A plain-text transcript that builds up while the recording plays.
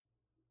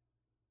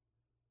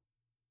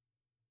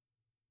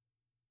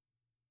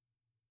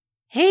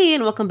Hey,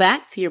 and welcome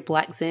back to your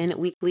Black Zen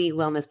Weekly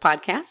Wellness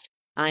Podcast.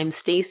 I'm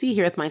Stacy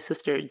here with my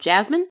sister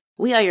Jasmine.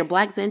 We are your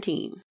Black Zen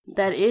team.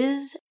 That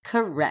is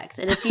correct.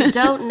 And if you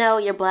don't know,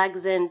 your Black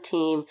Zen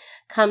team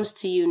comes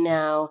to you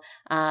now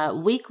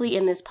weekly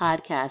in this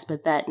podcast,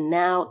 but that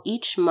now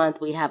each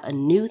month we have a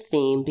new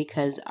theme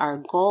because our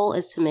goal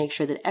is to make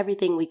sure that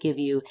everything we give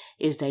you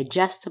is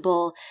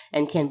digestible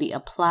and can be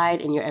applied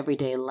in your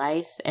everyday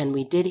life. And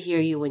we did hear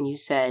you when you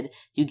said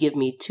you give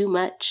me too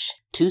much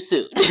too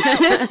soon.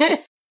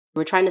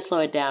 We're trying to slow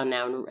it down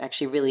now, and we're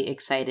actually really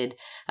excited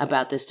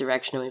about this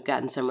direction, and we've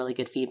gotten some really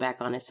good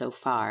feedback on it so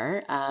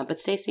far. But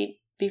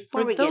Stacey,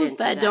 before we get into that...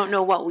 For those that don't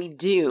know what we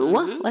do,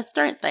 let's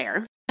start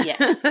there.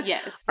 Yes.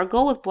 Our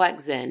goal with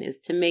Black Zen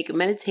is to make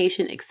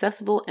meditation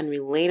accessible and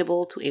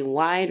relatable to a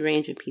wide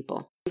range of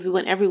people. We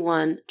want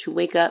everyone to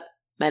wake up,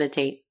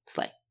 meditate,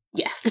 slay.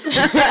 Yes.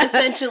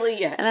 Essentially,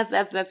 yes.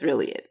 And that's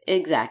really it.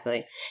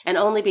 Exactly. And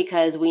only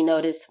because we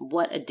noticed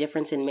what a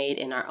difference it made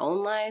in our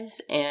own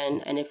lives.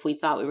 And if we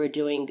thought we were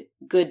doing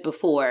good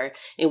before,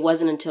 it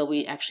wasn't until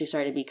we actually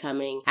started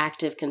becoming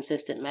active,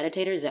 consistent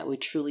meditators that we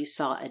truly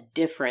saw a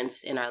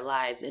difference in our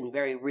lives in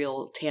very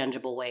real,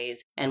 tangible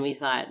ways. And we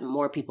thought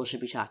more people should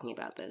be talking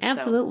about this.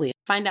 Absolutely. So.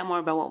 Find out more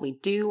about what we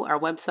do, our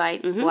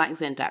website,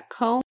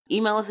 blackzen.co.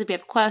 Email us if you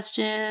have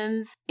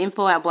questions,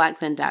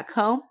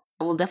 info@blackzen.co.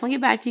 We'll definitely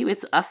get back to you.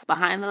 It's us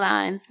behind the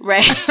lines.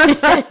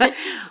 Right.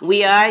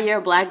 We are your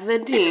Black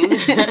Zen team.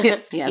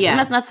 Yeah. And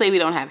that's not to say we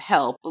don't have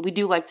help, but we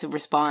do like to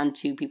respond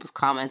to people's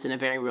comments in a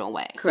very real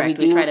way. Correct.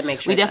 So we try to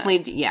make sure. We definitely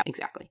do. Yeah,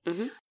 exactly.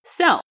 Mm-hmm.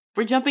 So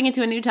we're jumping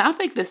into a new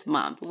topic this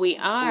month. We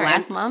are.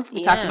 Last month,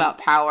 we talked about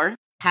power,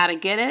 how to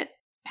get it,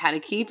 how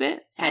to keep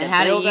it, and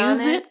how to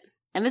use it.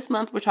 And this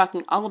month, we're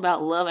talking all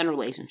about love and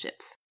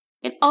relationships.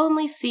 It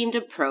only seemed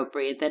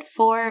appropriate that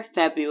for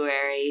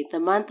February, the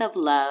month of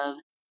love,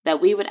 that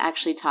we would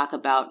actually talk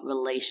about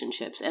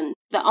relationships. And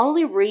the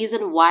only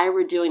reason why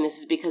we're doing this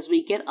is because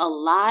we get a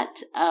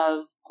lot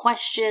of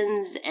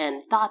questions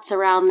and thoughts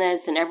around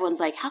this, and everyone's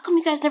like, how come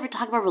you guys never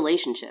talk about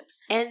relationships?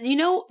 And you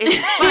know, it's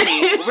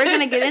funny. We're going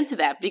to get into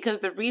that because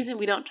the reason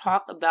we don't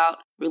talk about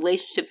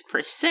relationships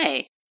per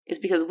se is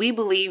because we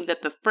believe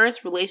that the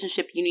first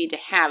relationship you need to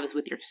have is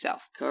with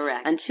yourself.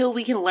 Correct. Until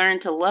we can learn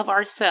to love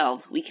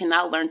ourselves, we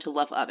cannot learn to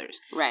love others.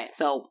 Right.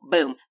 So,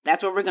 boom,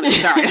 that's where we're going to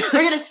start.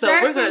 We're going to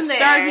start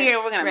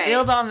here. We're going to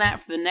build on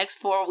that for the next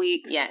 4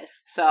 weeks. Yes.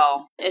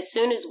 So, as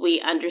soon as we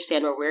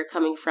understand where we're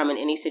coming from in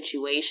any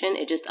situation,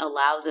 it just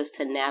allows us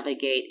to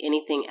navigate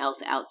anything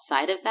else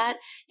outside of that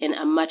in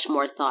a much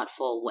more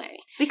thoughtful way.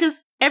 Because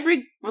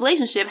every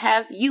relationship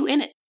has you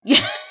in it.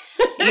 Yeah.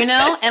 You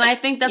know, and I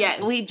think that's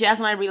Jazz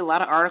and I read a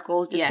lot of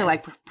articles just to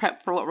like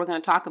prep for what we're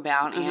going to talk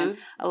about. And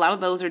a lot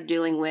of those are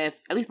dealing with,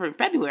 at least for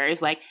February,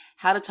 is like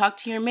how to talk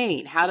to your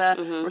mate, how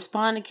to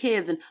respond to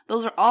kids. And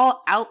those are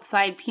all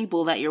outside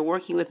people that you're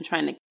working with and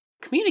trying to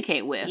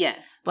communicate with.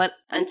 Yes. But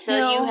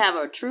until you have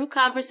a true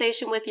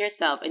conversation with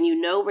yourself and you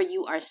know where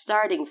you are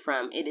starting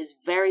from, it is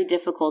very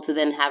difficult to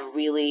then have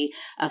really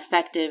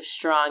effective,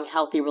 strong,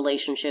 healthy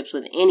relationships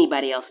with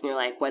anybody else in your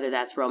life, whether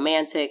that's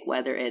romantic,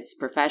 whether it's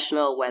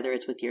professional, whether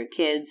it's with your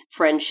kids,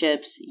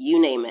 friendships, you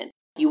name it.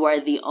 You are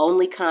the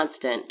only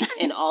constant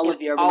in all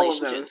of your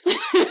relationships.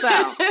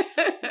 So,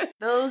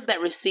 those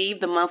that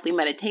receive the monthly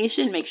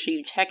meditation, make sure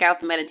you check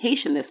out the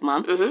meditation this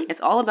month.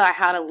 It's all about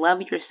how to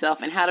love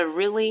yourself and how to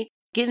really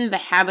get in the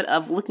habit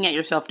of looking at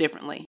yourself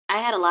differently. I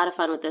had a lot of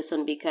fun with this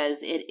one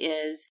because it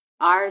is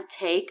our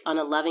take on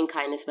a loving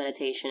kindness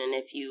meditation. And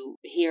if you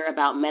hear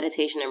about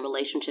meditation and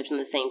relationships in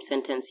the same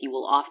sentence, you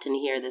will often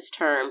hear this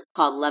term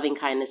called loving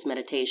kindness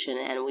meditation.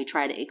 And we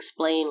try to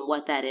explain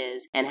what that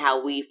is and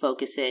how we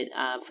focus it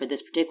for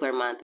this particular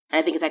month. And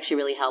I think it's actually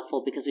really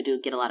helpful because we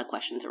do get a lot of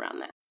questions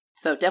around that.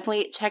 So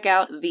definitely check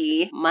out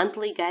the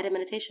monthly guided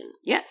meditation.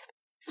 Yes.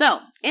 So,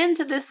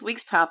 into this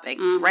week's topic.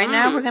 Right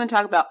now, we're going to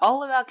talk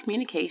all about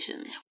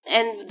communication.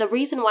 And the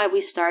reason why we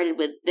started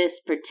with this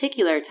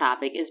particular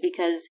topic is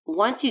because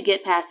once you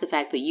get past the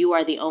fact that you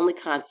are the only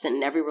constant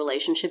in every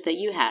relationship that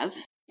you have,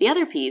 the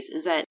other piece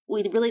is that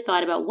we really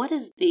thought about what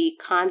is the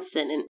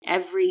constant in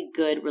every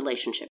good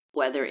relationship,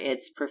 whether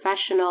it's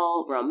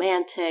professional,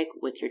 romantic,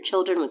 with your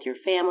children, with your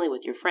family,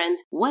 with your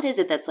friends. What is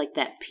it that's like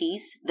that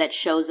piece that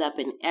shows up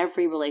in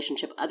every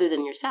relationship other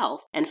than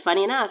yourself? And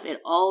funny enough,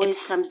 it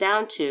always comes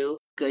down to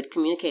good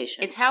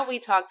communication. It's how we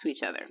talk to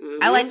each other.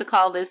 I like to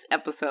call this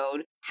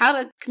episode, How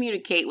to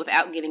Communicate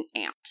Without Getting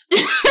Amped.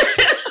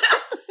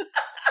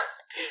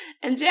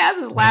 And Jazz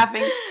is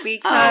laughing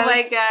because oh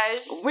my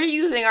gosh, we're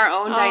using our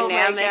own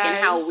dynamic and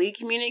how we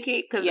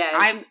communicate.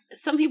 Because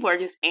some people are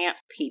just amp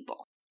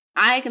people.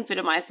 I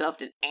consider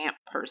myself an amp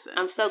person.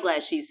 I'm so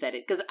glad she said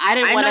it because I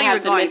didn't want to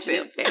have to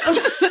mention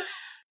it.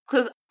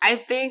 Because I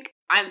think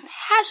I'm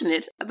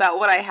passionate about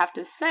what I have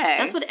to say.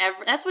 That's what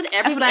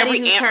everybody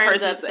who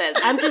turns up says.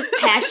 I'm just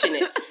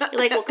passionate.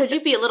 You're like, well, could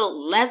you be a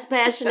little less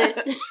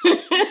passionate?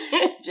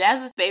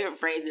 Jazz's favorite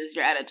phrase is,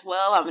 you're at a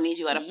 12, I'm going to need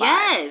you at a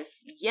 5.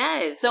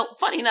 Yes. So,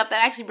 funny enough,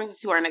 that actually brings us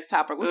to our next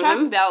topic. We're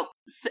talking about,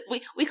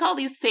 we call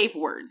these safe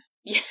words.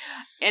 Yeah.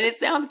 And it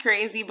sounds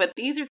crazy, but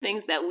these are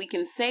things that we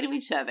can say to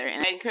each other.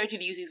 And I encourage you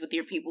to use these with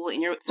your people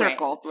in your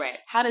circle. Right.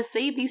 How to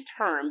say these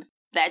terms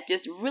that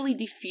just really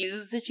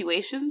diffuse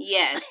situations.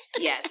 Yes.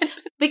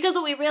 Because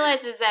what we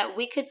realize is that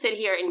we could sit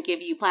here and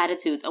give you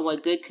platitudes on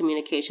what good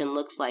communication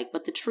looks like,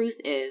 but the truth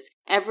is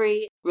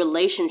every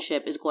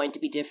relationship is going to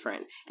be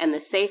different. And the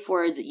safe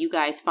words that you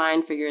guys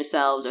find for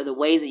yourselves or the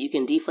ways that you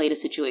can deflate a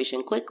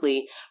situation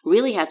quickly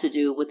really have to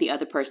do with the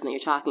other person that you're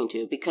talking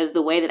to. Because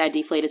the way that I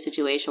deflate a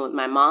situation with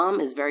my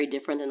mom is very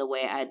different than the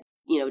way I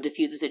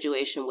diffuse a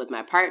situation with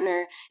my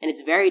partner, and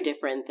it's very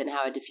different than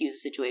how I diffuse a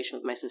situation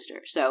with my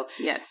sister. So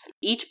yes,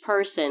 each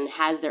person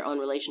has their own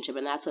relationship,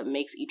 and that's what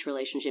makes each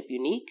relationship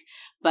unique.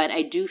 But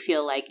I do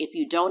feel like if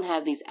you don't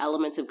have these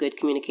elements of good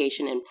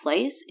communication in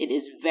place, it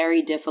is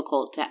very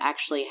difficult to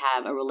actually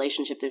have a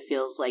relationship that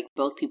feels like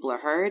both people are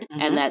heard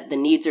and that the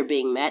needs are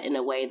being met in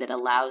a way that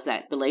allows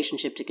that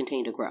relationship to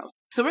continue to grow.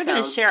 So we're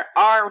going to share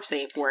our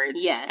safe words.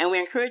 Yes. And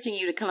we're encouraging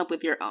you to come up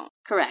with your own.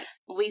 Correct.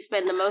 We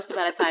spend the most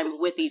amount of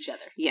time with each other.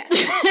 Yes.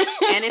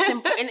 And it's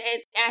important.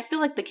 And I feel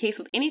like the case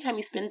with anytime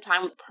you spend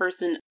time with a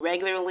person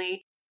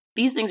regularly,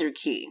 these things are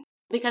key.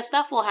 Because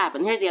stuff will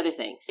happen. Here's the other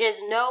thing.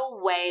 There's no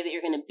way that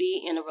you're going to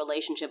be in a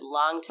relationship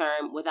long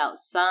term without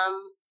some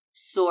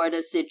sort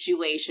of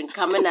situation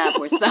coming up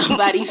where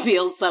somebody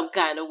feels some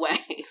kind of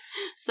way.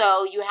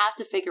 So you have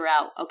to figure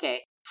out,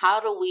 okay, how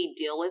do we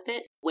deal with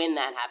it when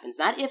that happens?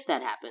 Not if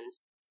that happens,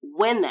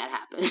 when that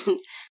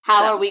happens.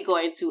 How are we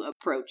going to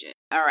approach it?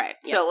 All right.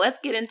 Yep. So let's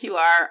get into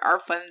our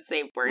fun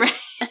safe words.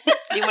 Right.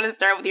 Do you want to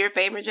start with your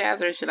favorite,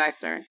 Jazz, or should I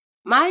start?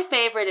 My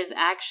favorite is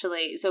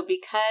actually, so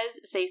because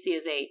Stacey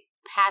is a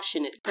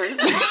passionate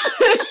person,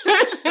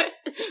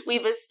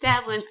 we've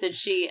established that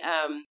she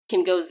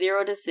can go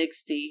 0 to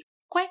 60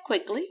 quite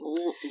quickly.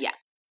 Yeah.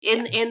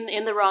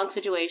 In the wrong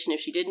situation, if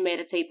she didn't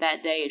meditate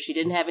that day, if she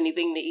didn't have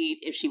anything to eat,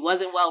 if she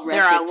wasn't well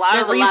rested, there are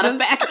a lot of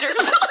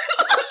factors.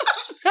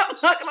 I'm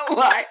not going to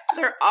lie.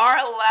 There are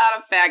a lot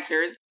of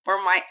factors for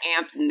my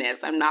ampedness.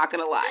 I'm not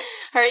going to lie.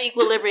 Her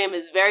equilibrium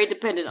is very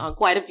dependent on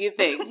quite a few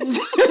things.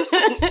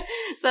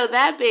 So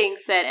that being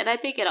said, and I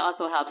think it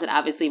also helps that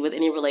obviously with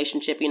any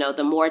relationship,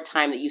 the more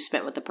time that you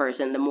spent with the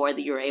person, the more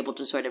that you're able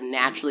to sort of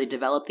naturally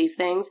develop these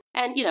things.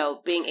 And,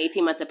 being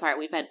 18 months apart,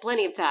 we've had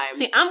plenty of time.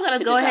 See, I'm going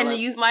to go ahead and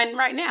use mine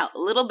right now.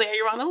 Little Bear,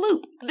 you're on a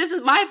loop. This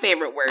is my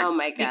favorite word. Oh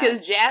my God.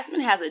 Because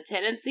Jasmine has a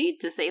tendency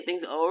to say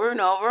things over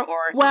and over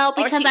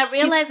because I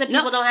realize that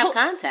people don't have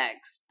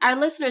context. Our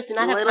listeners do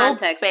not have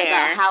context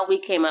about how we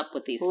came up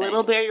with these things.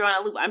 Little Bear, you're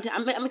on a loop.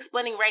 I'm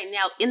explaining right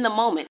now in the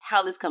moment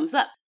how this comes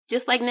up.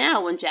 Just like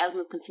now when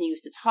Jasmine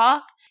continues to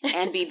talk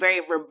and be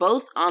very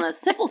verbose on a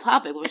simple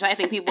topic, which I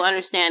think people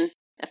understand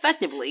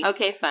effectively.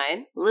 Okay,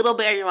 fine. Little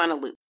Bear, you're on a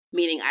loop.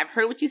 Meaning, I've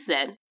heard what you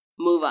said.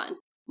 Move on.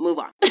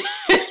 Little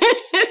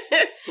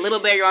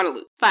Bear, you're on a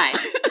loop. Fine.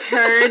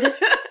 Heard.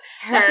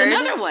 That's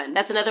another one.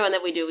 That's another one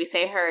that we do. We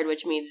say heard,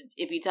 which means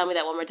if you tell me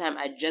that one more time,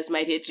 I just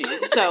might hit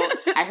you. So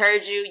I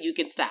heard you. You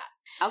can stop.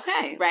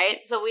 Okay. Right?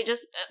 So we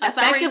just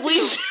effectively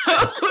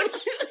showed.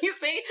 You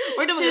see?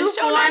 We're doing this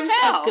show not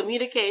tell. Of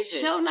communication.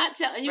 Show not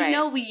tell. And you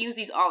know we use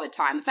these all the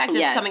time. The fact that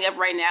it's coming up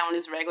right now in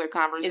this regular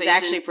conversation. It's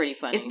actually pretty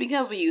funny. It's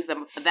because we use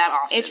them that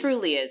often. It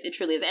truly is. It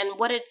truly is. And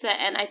what it's,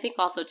 and I think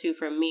also too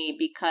for me,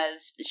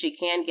 because she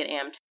can get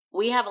amped,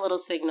 we have a little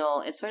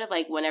signal. It's sort of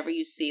like whenever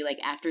you see like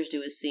actors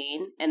do a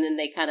scene and then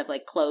they kind of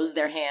like close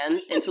their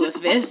hands into a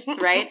fist,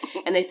 right?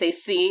 And they say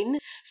scene.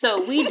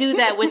 So we do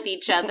that with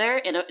each other.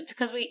 And it's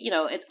because we,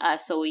 it's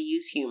us. So we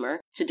use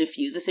humor to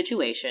diffuse a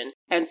situation.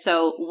 And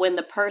so when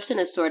the person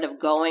is sort of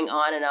going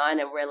on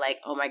and we're like,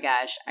 oh my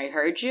gosh, I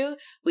heard you.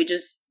 We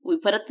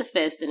put up the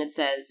fist and it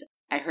says,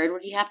 I heard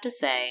what you have to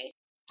say.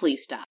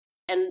 Please stop.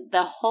 And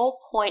the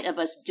whole point of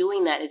us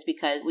doing that is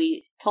because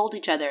we told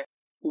each other,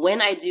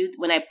 when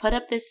I put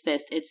up this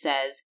fist, it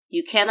says,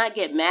 you cannot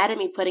get mad at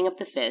me putting up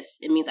the fist.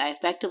 It means I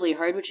effectively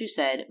heard what you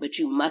said, but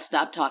you must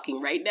stop talking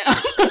right now.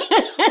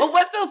 Well,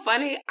 what's so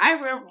funny, I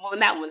remember when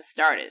that one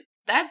started.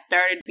 That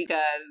started because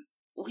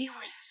we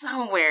were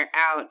somewhere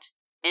out,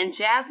 and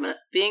Jasmine,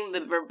 being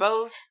the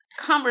verbose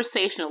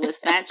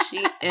conversationalist that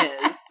she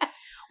is,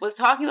 was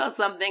talking about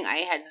something I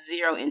had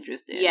zero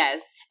interest in.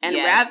 Yes. And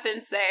rather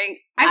than saying,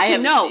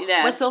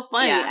 what's so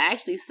funny, I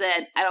actually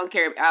said, I don't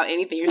care about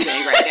anything you're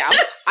saying right now.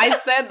 I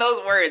said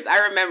those words.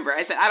 I remember.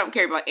 I said, I don't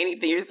care about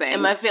anything you're saying.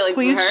 Am I feeling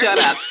Please shut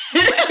up.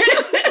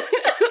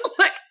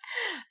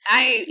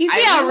 You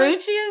see how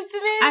rude she is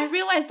to me? I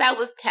realized that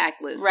was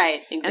tactless.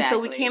 Right, exactly. And so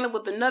we came up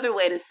with another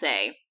way to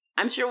say,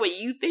 I'm sure what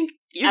you think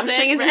you're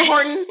saying is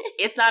important.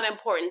 It's not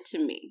important to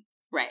me.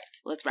 Right.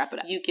 Let's wrap it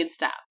up. You can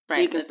stop.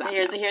 Right. You can stop.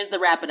 Here's the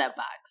wrap it up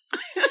box.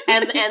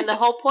 and the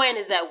whole point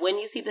is that when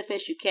you see the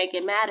fish, you can't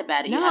get mad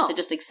about it. You have to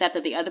just accept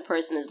that the other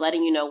person is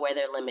letting you know where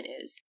their limit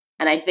is.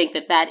 And I think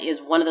that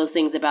is one of those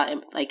things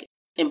about like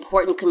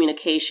important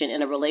communication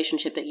in a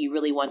relationship that you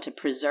really want to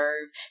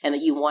preserve and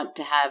that you want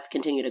to have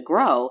continue to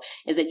grow,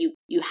 is that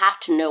you have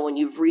to know when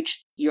you've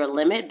reached your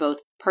limit, both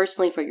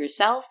personally for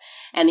yourself,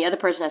 and the other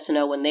person has to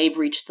know when they've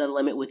reached the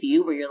limit with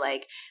you, where you're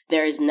like,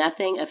 there is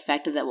nothing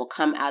effective that will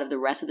come out of the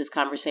rest of this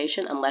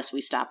conversation unless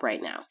we stop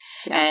right now.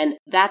 Yeah. And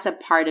that's a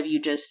part of you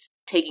just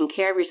taking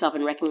care of yourself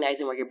and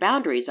recognizing where your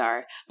boundaries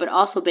are, but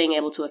also being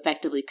able to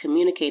effectively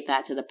communicate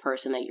that to the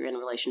person that you're in a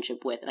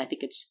relationship with. And I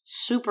think it's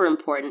super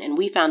important. And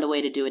we found a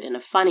way to do it in a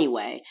funny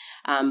way.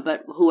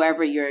 But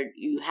whoever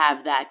you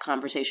have that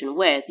conversation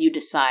with, you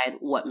decide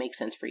what makes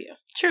sense for you.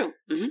 True.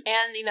 Mm-hmm.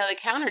 And, the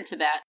counter to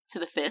that, to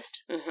the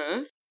fist,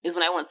 is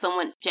when I want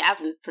someone,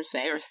 Jasmine per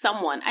se, or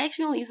someone. I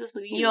actually only use this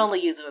with you. You only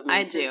use it with me.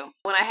 I do.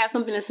 When I have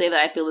something to say that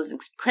I feel is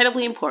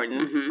incredibly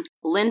important,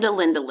 Linda,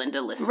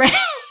 listen. Right.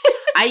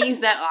 I use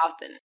that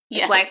often.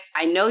 Yes. It's like,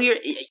 I know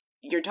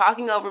you're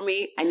talking over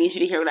me. I need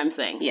you to hear what I'm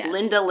saying. Yes.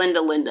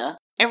 Linda.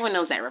 Everyone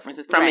knows that reference.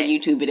 It's from a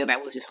YouTube video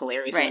that was just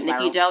hilarious. Right. And if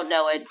you don't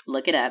know it,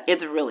 look it up.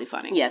 It's really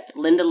funny. Yes.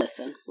 Linda,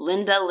 listen.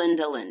 Linda.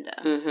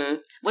 Mm-hmm.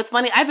 What's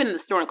funny, I've been in the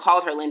store and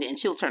called her Linda and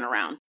she'll turn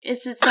around.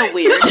 It's just so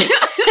weird.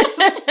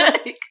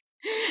 Because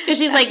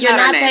she's like, you're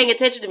not paying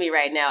attention to me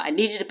right now. I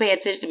need you to pay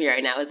attention to me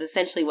right now is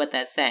essentially what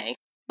that's saying.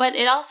 But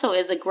it also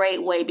is a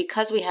great way,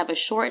 because we have a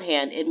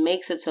shorthand, it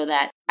makes it so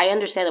that I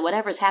understand that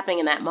whatever's happening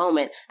in that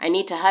moment, I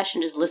need to hush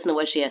and just listen to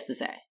what she has to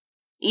say.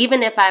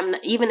 Even if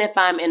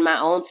I'm in my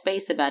own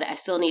space about it, I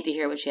still need to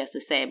hear what she has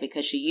to say,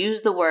 because she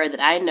used the word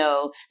that I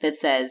know that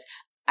says,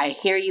 I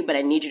hear you, but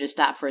I need you to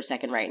stop for a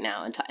second right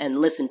now and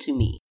listen to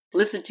me.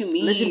 Listen to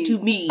me. Listen to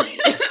me.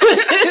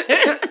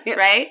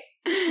 Right?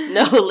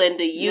 No,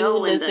 Linda,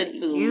 listen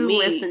to me. You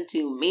listen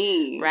to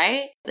me.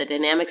 Right? The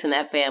dynamics in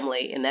that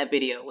family in that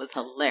video was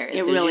hilarious.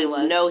 It really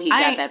was. He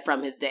got that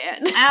from his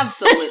dad.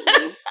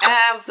 Absolutely.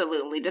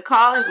 Absolutely. To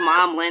call his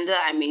mom Linda,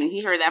 I mean,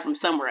 he heard that from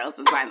somewhere else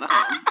inside the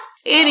home.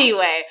 So.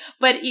 Anyway,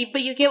 but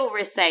you get what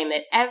we're saying,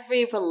 that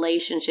every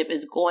relationship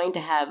is going to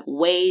have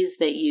ways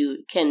that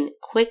you can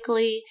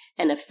quickly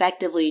and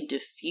effectively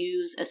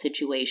diffuse a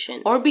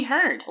situation. Or be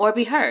heard.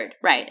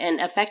 Right.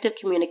 And effective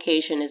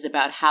communication is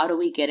about how do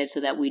we get it so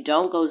that we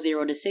don't go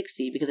 0 to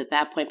 60, because at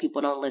that point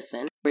people don't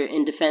listen. We're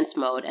in defense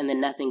mode and then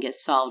nothing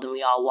gets solved and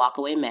we all walk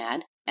away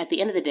mad. At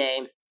the end of the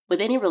day, with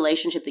any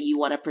relationship that you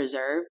want to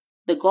preserve,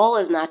 the goal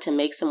is not to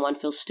make someone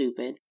feel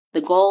stupid.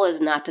 The goal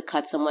is not to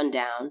cut someone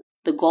down.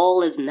 The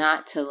goal is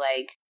not to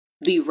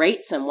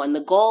berate someone.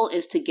 The goal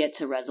is to get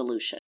to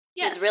resolution.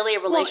 Yes. It's really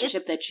a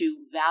relationship that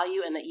you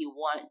value and that you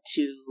want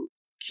to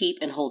keep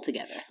and hold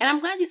together. And I'm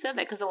glad you said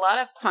that, because a lot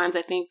of times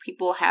I think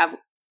people have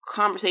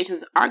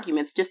conversations,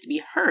 arguments just to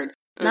be heard,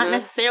 not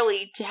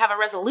necessarily to have a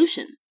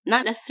resolution,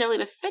 not necessarily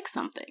to fix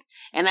something.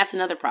 And that's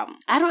another problem.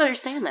 I don't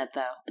understand that,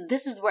 though.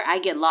 This is where I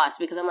get lost,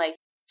 because I'm like,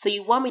 so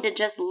you want me to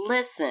just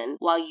listen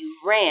while you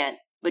rant,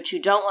 but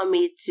you don't want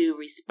me to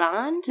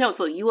respond? No,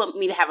 so you want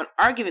me to have an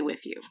argument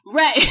with you.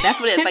 Right. That's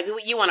what it is. Like,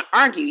 you want to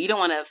argue. You don't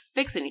want to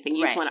fix anything.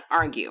 You just want to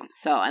argue.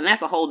 So, and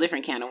that's a whole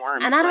different can of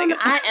worms. And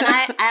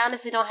I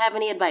honestly don't have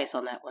any advice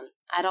on that one.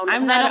 I don't know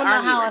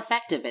how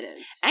effective it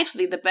is.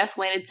 Actually, the best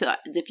way to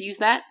diffuse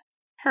that,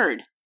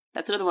 heard.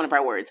 That's another one of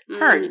our words.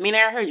 Heard. I mean,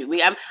 I heard you.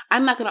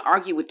 I'm not going to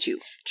argue with you.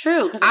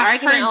 True, because an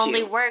argument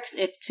only works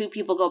if two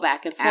people go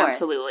back and forth.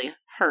 Absolutely.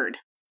 Heard.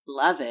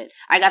 Love it.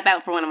 I got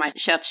that for one of my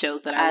chef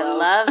shows that I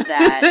love. I love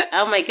that.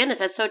 Oh my goodness,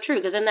 that's so true.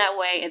 Because in that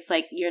way, it's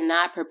like you're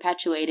not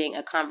perpetuating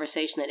a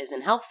conversation that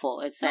isn't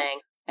helpful. It's saying,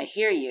 I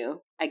hear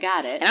you. I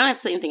got it. And I don't have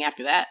to say anything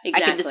after that.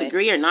 Exactly. I can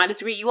disagree or not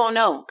disagree. You won't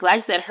know. Because I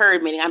just said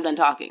heard, meaning I'm done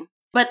talking.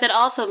 But that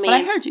also means,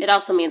 I heard you. It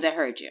also means I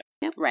heard you.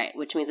 Yep. Right.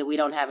 Which means that we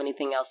don't have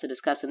anything else to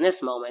discuss in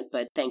this moment,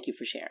 but thank you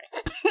for sharing.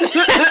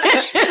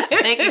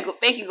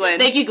 Thank you, Glenn.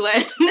 Thank you,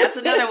 Glenn. That's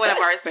another one of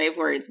our safe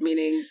words,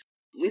 meaning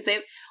we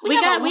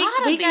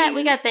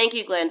got thank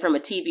you, Glenn, from a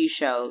TV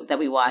show that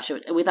we watched.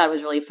 We thought it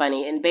was really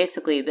funny. And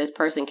basically this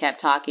person kept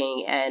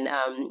talking and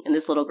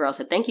this little girl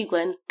said, thank you,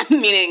 Glenn.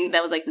 Meaning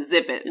that was like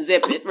zip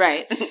it.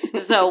 Right.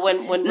 So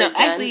when we're done,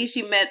 actually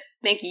she meant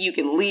thank you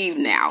can leave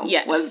now.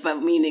 Yes. Was the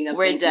meaning of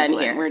we're done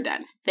here. We're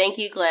done. Thank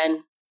you,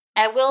 Glenn.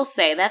 I will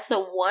say that's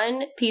the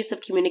one piece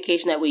of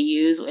communication that we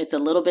use. It's a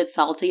little bit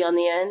salty on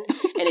the end,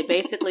 and it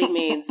basically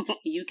means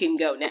you can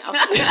go now.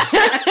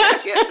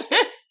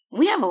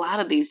 We have a lot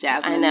of these,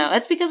 Jasmine. I know.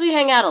 It's because we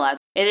hang out a lot.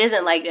 It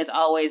isn't like it's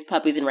always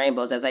puppies and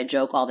rainbows, as I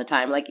joke all the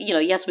time. Like,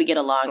 yes, we get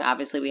along.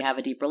 Obviously, we have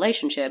a deep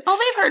relationship. Oh,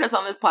 they've heard us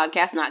on this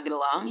podcast not get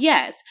along.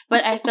 Yes.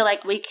 But I feel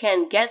like we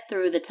can get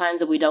through the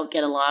times that we don't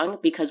get along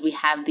because we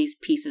have these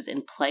pieces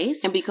in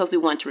place. And because we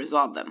want to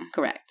resolve them.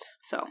 Correct.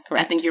 So,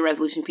 I think your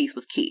resolution piece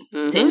was key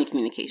to any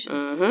communication.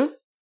 Mm-hmm.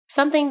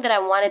 Something that I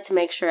wanted to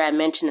make sure I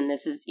mentioned in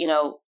this is,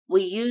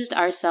 we used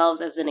ourselves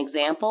as an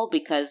example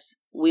because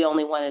we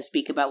only want to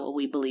speak about what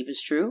we believe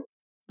is true.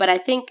 But I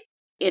think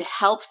it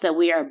helps that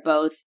we are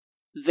both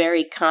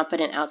very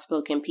confident,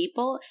 outspoken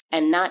people,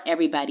 and not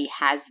everybody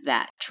has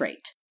that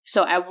trait.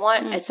 So I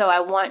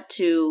want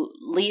to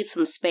leave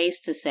some space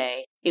to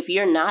say If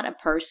you're not a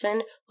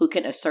person who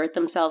can assert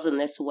themselves in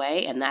this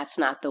way, and that's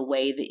not the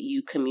way that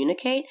you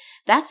communicate,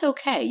 that's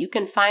okay. You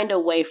can find a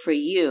way for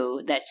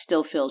you that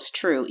still feels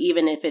true,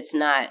 even if it's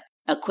not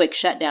a quick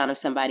shutdown of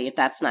somebody, if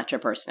that's not your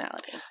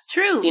personality.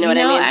 True. Do you know what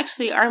I mean?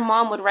 Actually, our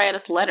mom would write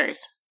us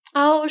letters.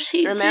 Oh,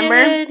 she Remember?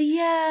 Did,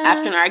 yeah.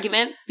 After an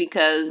argument,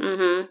 because,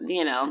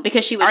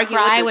 because she would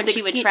cry when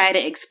she would try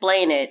to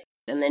explain it.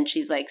 And then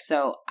she's like,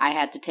 so I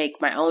had to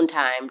take my own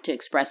time to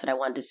express what I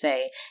wanted to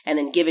say and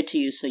then give it to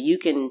you so you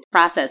can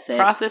process it.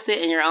 Process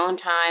it in your own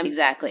time.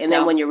 Exactly. And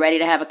then when you're ready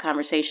to have a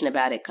conversation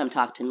about it, come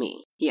talk to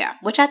me. Yeah.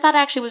 Which I thought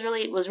actually was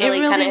really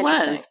kind of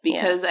interesting.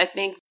 Because I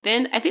think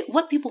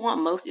what people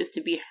want most is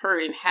to be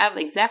heard and have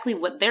exactly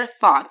what their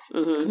thoughts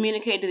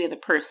communicate to the other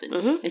person.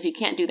 Mm-hmm. If you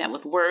can't do that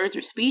with words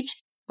or speech,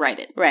 write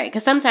it. Right.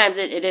 Because sometimes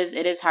it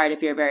is hard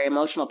if you're a very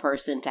emotional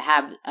person to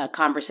have a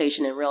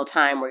conversation in real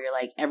time where you're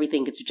like,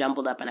 everything gets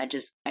jumbled up and I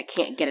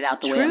can't get it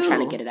out the way I'm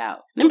trying to get it out.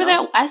 Remember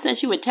that? I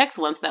sent you a text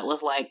once that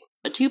was like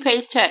a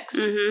 2-page text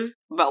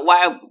about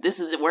why this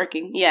isn't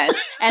working. Yes.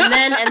 And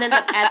then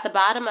at the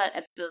bottom,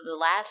 at the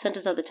last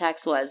sentence of the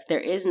text was, there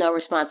is no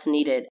response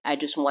needed. I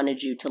just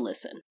wanted you to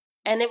listen.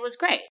 And it was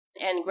great.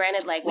 And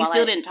granted, like, we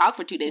still didn't talk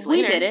for 2 days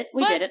later. We did it.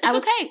 It's I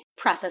was okay.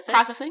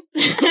 Processing.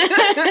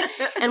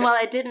 And while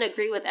I didn't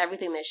agree with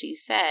everything that she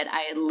said,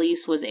 I at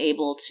least was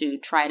able to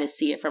try to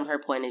see it from her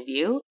point of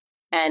view.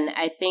 And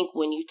I think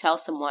when you tell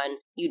someone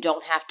you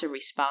don't have to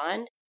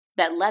respond,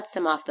 that lets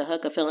them off the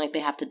hook of feeling like they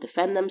have to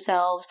defend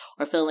themselves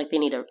or feeling like they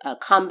need a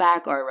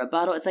comeback or a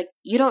rebuttal. It's like,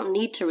 you don't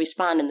need to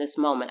respond in this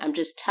moment. I'm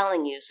just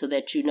telling you so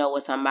that you know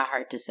what's on my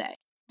heart to say.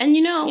 And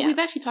we've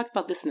actually talked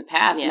about this in the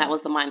past, and that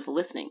was the mindful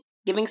listening.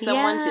 Giving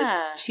someone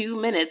just 2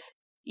 minutes,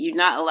 you're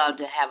not allowed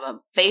to have a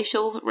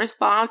facial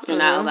response. You're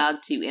not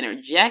allowed to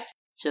interject,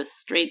 just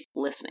straight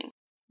listening.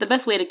 The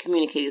best way to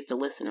communicate is to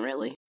listen,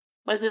 really.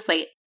 What is this,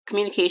 like,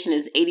 communication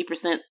is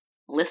 80%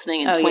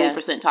 listening and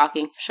 20%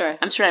 talking? Sure.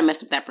 I'm sure I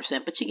messed up that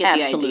percent, but you get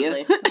the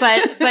idea.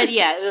 but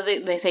yeah,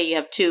 they say you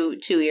have two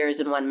ears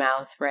and one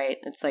mouth, right?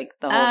 It's like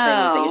the whole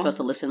thing is that you're supposed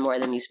to listen more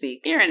than you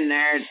speak. You're a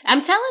nerd.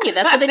 I'm telling you,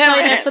 that's what they tell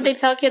you. That's what they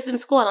tell kids in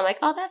school. And I'm like,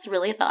 oh, that's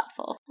really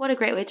thoughtful. What a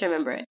great way to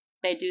remember it.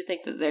 I do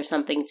think that there's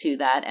something to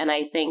that. And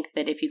I think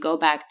that if you go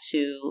back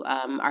to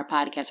our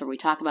podcast where we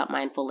talk about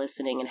mindful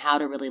listening and how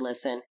to really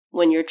listen,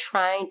 when you're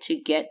trying to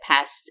get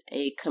past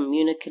a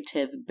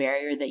communicative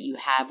barrier that you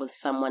have with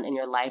someone in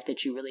your life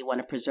that you really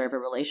want to preserve a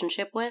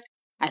relationship with,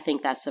 I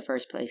think that's the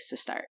first place to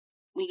start.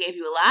 We gave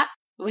you a lot.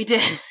 We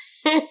did.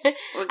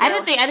 I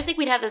didn't think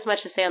we'd have this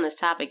much to say on this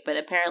topic, but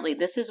apparently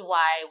this is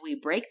why we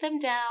break them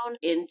down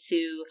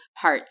into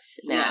parts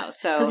now.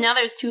 Yes. So because now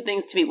there's 2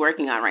 things to be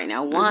working on right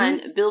now.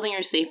 One, building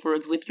your safe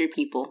words with your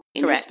people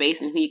in your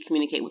space and who you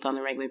communicate with on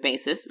a regular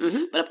basis.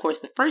 But of course,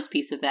 the first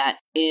piece of that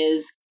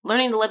is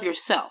learning to love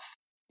yourself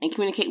and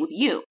communicate with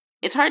you.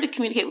 It's hard to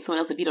communicate with someone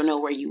else if you don't know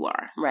where you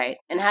are. Right.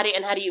 And how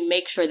do you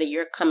make sure that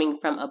you're coming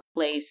from a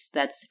place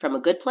that's from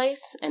a good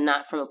place and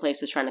not from a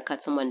place that's trying to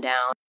cut someone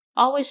down?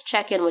 Always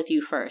check in with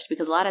you first,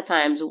 because a lot of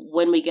times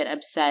when we get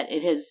upset,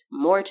 it has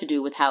more to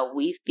do with how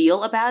we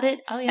feel about it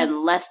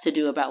and less to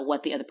do about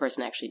what the other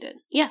person actually did.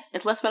 Yeah,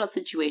 it's less about a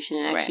situation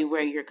and actually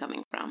where you're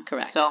coming from.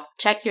 Correct. So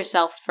check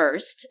yourself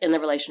first in the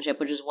relationship,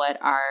 which is what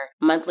our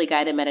monthly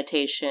guided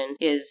meditation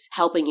is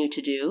helping you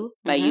to do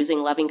by using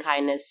loving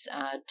kindness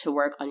to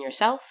work on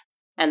yourself.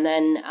 And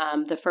then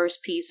the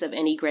first piece of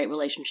any great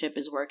relationship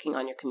is working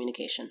on your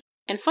communication.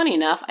 And funny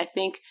enough, I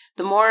think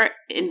the more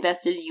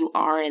invested you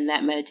are in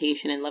that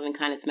meditation and loving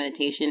kindness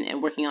meditation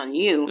and working on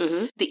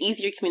you, the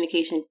easier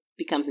communication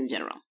becomes in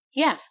general.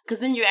 Yeah. Because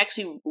then you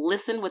actually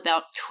listen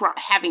without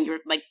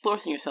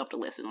forcing yourself to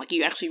listen. Like,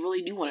 you actually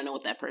really do want to know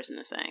what that person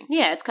is saying.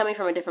 Yeah, it's coming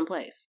from a different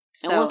place.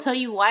 And we'll tell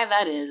you why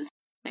that is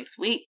next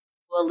week.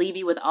 We'll leave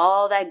you with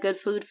all that good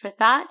food for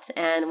thought,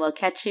 and we'll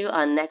catch you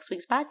on next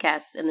week's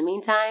podcast. In the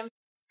meantime,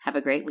 have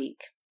a great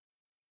week.